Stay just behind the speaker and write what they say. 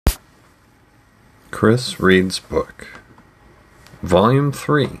Chris Reed's book, Volume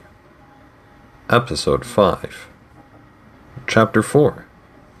 3, Episode 5, Chapter 4,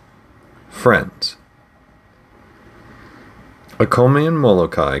 Friends. Akome and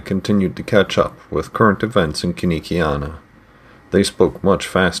Molokai continued to catch up with current events in Kinikiana. They spoke much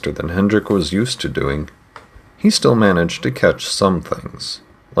faster than Hendrik was used to doing. He still managed to catch some things,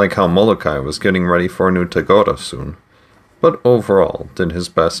 like how Molokai was getting ready for a new Tagora soon, but overall did his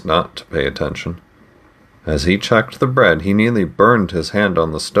best not to pay attention. As he checked the bread, he nearly burned his hand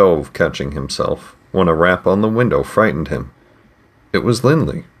on the stove, catching himself, when a rap on the window frightened him. It was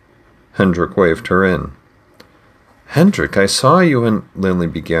Lindley. Hendrik waved her in. "Hendrik, I saw you," and Lindley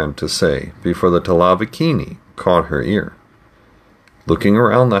began to say, before the Talavakini caught her ear. Looking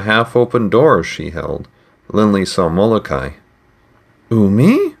around the half-open door she held, Lindley saw Molokai.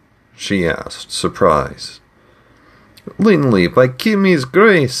 "Umi?" she asked, surprised. "Lindley, by Kimmy's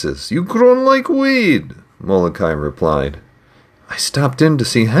graces, you grown like weed," Molokai replied. "I stopped in to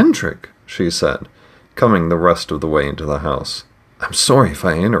see Hendrik," she said, coming the rest of the way into the house. "I'm sorry if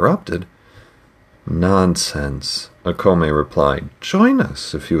I interrupted." "Nonsense," Akome replied. "Join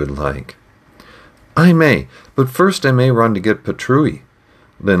us, if you would like." "I may, but first I may run to get Patrui,"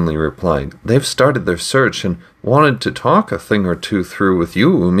 Lindley replied. "They've started their search and wanted to talk a thing or two through with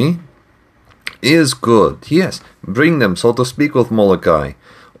you, Umi." "Is good. Yes, bring them so to speak with Molokai.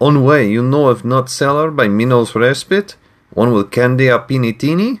 On way, you know of Nut Cellar by Mino's Respite? One with candy a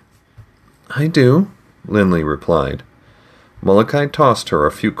pinitini?" "I do," Lindley replied. Molokai tossed her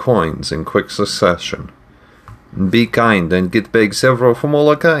a few coins in quick succession. "Be kind and get back several for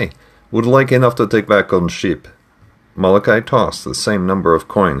Molokai. Would like enough to take back on ship." Molokai tossed the same number of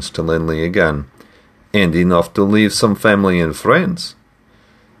coins to Lindley again. "And enough to leave some family and friends."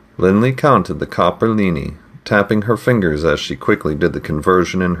 Lindley counted the copper lini, tapping her fingers as she quickly did the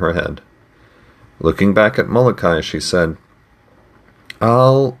conversion in her head. Looking back at Molokai, she said,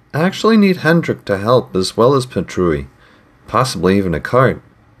 "I'll actually need Hendrik to help as well as Patrui, possibly even a cart."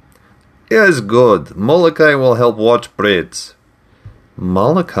 "Yes, good. Molokai will help watch breads."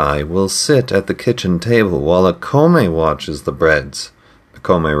 "Molokai will sit at the kitchen table while Akome watches the breads,"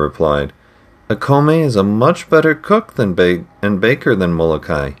 Akome replied. "Akome is a much better cook and baker than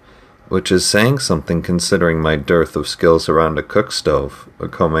Molokai, which is saying something considering my dearth of skills around a cook stove,"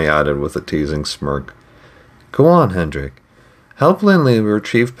 Akome added with a teasing smirk. "Go on, Hendrik. Help Lindley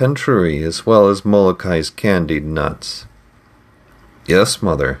retrieve Patrui as well as Molokai's candied nuts." "Yes,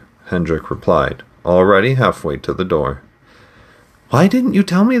 mother," Hendrik replied, already halfway to the door. "Why didn't you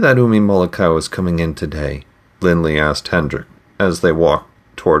tell me that Umi Molokai was coming in today?" Lindley asked Hendrik as they walked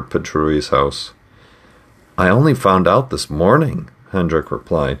toward Patrui's house. "I only found out this morning," Hendrik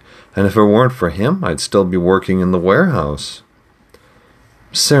replied, "and if it weren't for him, I'd still be working in the warehouse."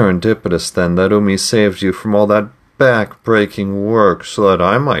 "Serendipitous, then, that Umi saved you from all that back-breaking work so that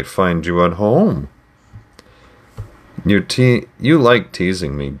I might find you at home." You like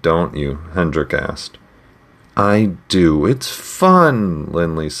teasing me, don't you?" Hendrik asked. "I do. It's fun,"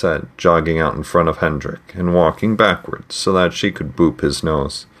 Lindley said, jogging out in front of Hendrik and walking backwards so that she could boop his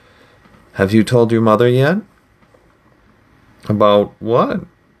nose. "Have you told your mother yet?" "About what?"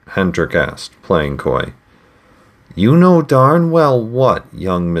 Hendrik asked, playing coy. "You know darn well what,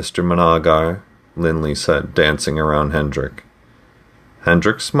 young Mr. Managar," Lindley said, dancing around Hendrik.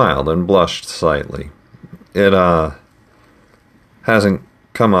 Hendrik smiled and blushed slightly. "It, hasn't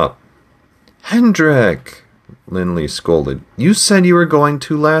come up." "Hendrik!" Lindley scolded. "You said you were going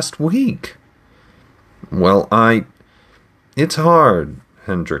to last week." "Well, it's hard,"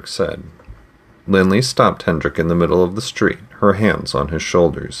 Hendrik said. Lindley stopped Hendrik in the middle of the street, her hands on his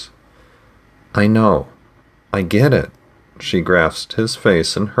shoulders. "I know. I get it." She grasped his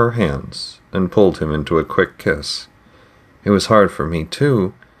face in her hands and pulled him into a quick kiss. "It was hard for me,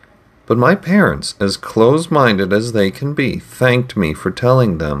 too. But my parents, as close-minded as they can be, thanked me for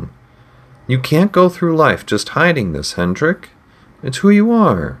telling them. You can't go through life just hiding this, Hendrik. It's who you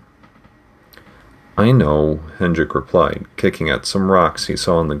are." "I know," Hendrik replied, kicking at some rocks he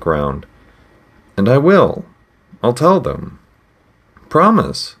saw on the ground. "And I will. I'll tell them.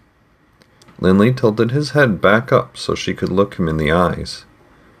 Promise." Lindley tilted his head back up so she could look him in the eyes.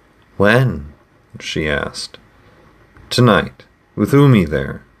 "When?" she asked. "Tonight, with Umi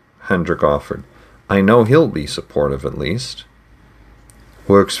there," Hendrik offered. "I know he'll be supportive at least."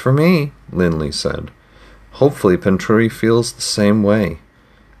 "Works for me," Lindley said. "Hopefully Patrui feels the same way.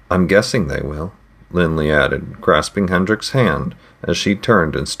 I'm guessing they will," Lindley added, grasping Hendrik's hand as she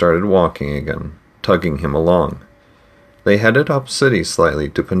turned and started walking again, tugging him along. They headed up city slightly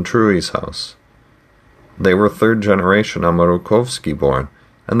to Patrui's house. They were third-generation Amarukovsky born,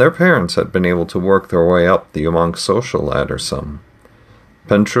 and their parents had been able to work their way up the among social ladder some.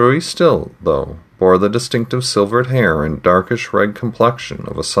 Pentruy still, though, bore the distinctive silvered hair and darkish red complexion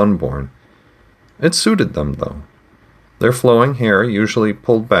of a sunborn. It suited them, though. Their flowing hair, usually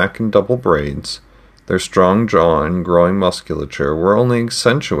pulled back in double braids, their strong jaw and growing musculature were only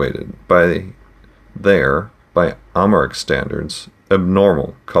accentuated by Amharic standards,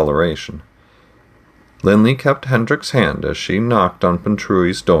 abnormal coloration. Linley kept Hendrik's hand as she knocked on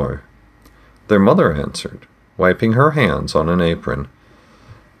Pentruy's door. Their mother answered, wiping her hands on an apron.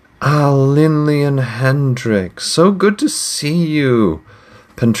 "Ah, Linley and Hendrik, so good to see you.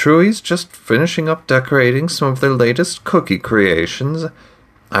 Pentruy's just finishing up decorating some of their latest cookie creations.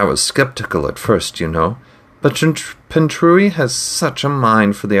 I was skeptical at first, you know, but Pentruy has such a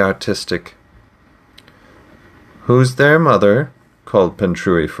mind for the artistic." "Who's there, Mother?" called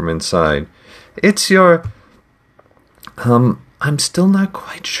Pentruy from inside. "It's your... I'm still not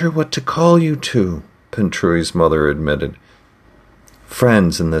quite sure what to call you two," Pentruy's mother admitted.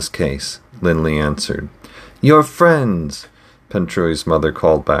 "Friends in this case," Linley answered. "Your friends," Pentruy's mother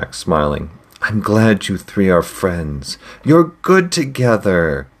called back, smiling. "I'm glad you three are friends. You're good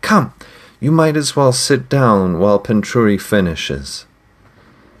together. Come, you might as well sit down while Pentruy finishes."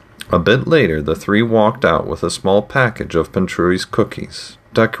 A bit later, the three walked out with a small package of Pentruy's cookies,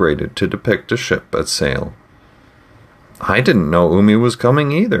 decorated to depict a ship at sail. "I didn't know Umi was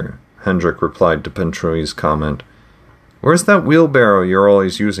coming either," Hendrik replied to Pentruy's comment. "Where's that wheelbarrow you're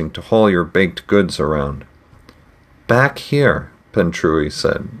always using to haul your baked goods around?" "Back here," Pentruy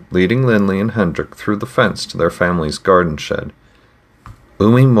said, leading Linley and Hendrik through the fence to their family's garden shed.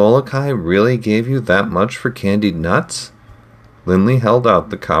 "Umi Molokai really gave you that much for candied nuts?" Linley held out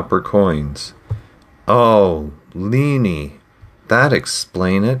the copper coins. "Oh, Leanie, that'd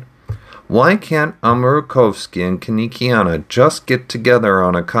explain it. Why can't Amurukovsky and Kanikiana just get together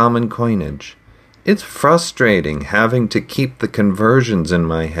on a common coinage? It's frustrating having to keep the conversions in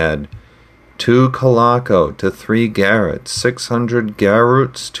my head. 2 Kalako to 3 Garrett, 600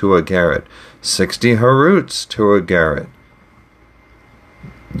 Garuts to a Garrett, 60 Haruts to a Garrett."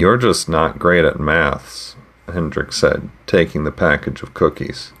 "You're just not great at maths," Hendrik said, taking the package of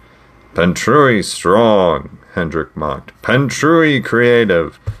cookies. "Pentruy strong," Hendrik mocked. "Pentruy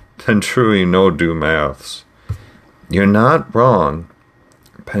creative. Pentruy no do maths." "You're not wrong,"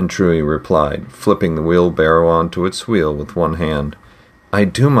 Pentruy replied, flipping the wheelbarrow onto its wheel with one hand. "I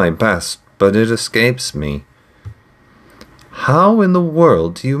do my best, but it escapes me." "How in the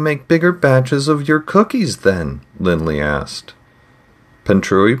world do you make bigger batches of your cookies, then?" Linley asked.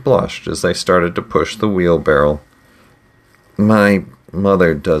 Pentruy blushed as they started to push the wheelbarrow. "My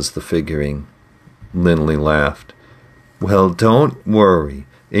mother does the figuring," Linley laughed. "Well, don't worry.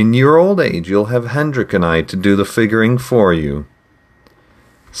 In your old age, you'll have Hendrik and I to do the figuring for you."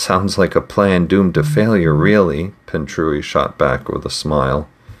 "Sounds like a plan doomed to failure, really," Pentruy shot back with a smile.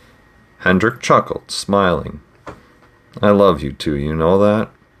 Hendrik chuckled, smiling. "I love you two, you know that?"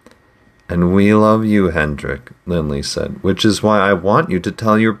 "And we love you, Hendrik," Linley said, "which is why I want you to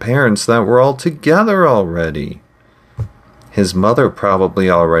tell your parents that we're all together already." "His mother probably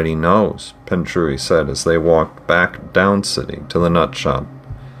already knows," Pentruy said as they walked back down city to the nut shop.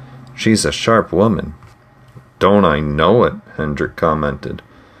 "She's a sharp woman." "Don't I know it?" Hendrik commented.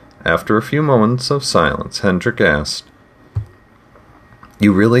 After a few moments of silence, Hendrik asked,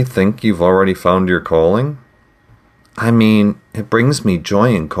 "You really think you've already found your calling?" "I mean, it brings me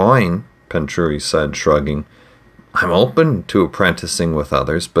joy and coin," Pentruy said, shrugging. "I'm open to apprenticing with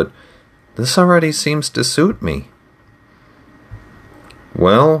others, but this already seems to suit me."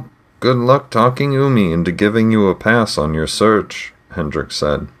 "Well, good luck talking Umi into giving you a pass on your search," Hendrik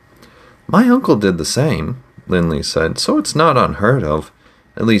said. "My uncle did the same," Linley said, "so it's not unheard of,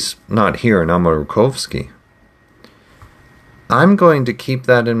 at least not here in Amurukovsky." "I'm going to keep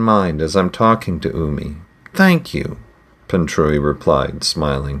that in mind as I'm talking to Umi. Thank you," Pentruy replied,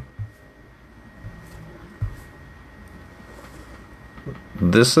 smiling.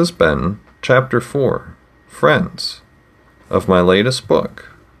 This has been Chapter 4, Friends, of my latest book,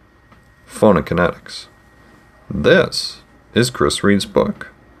 Phonokinetics. This is Chris Reed's book.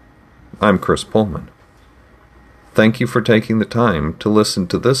 I'm Chris Pullman. Thank you for taking the time to listen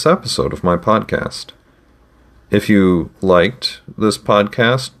to this episode of my podcast. If you liked this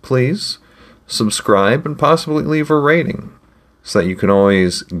podcast, please subscribe and possibly leave a rating so that you can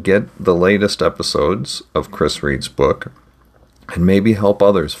always get the latest episodes of Chris Reed's book and maybe help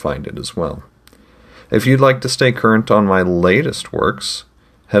others find it as well. If you'd like to stay current on my latest works,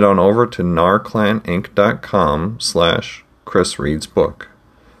 head on over to narclaninc.com/Chris Reed's book.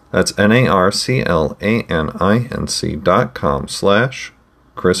 That's NARCLANINC.com/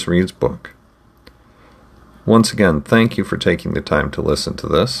 Chris Reed's book. Once again, thank you for taking the time to listen to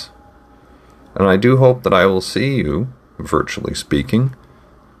this, and I do hope that I will see you, virtually speaking,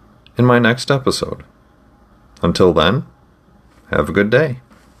 in my next episode. Until then, have a good day.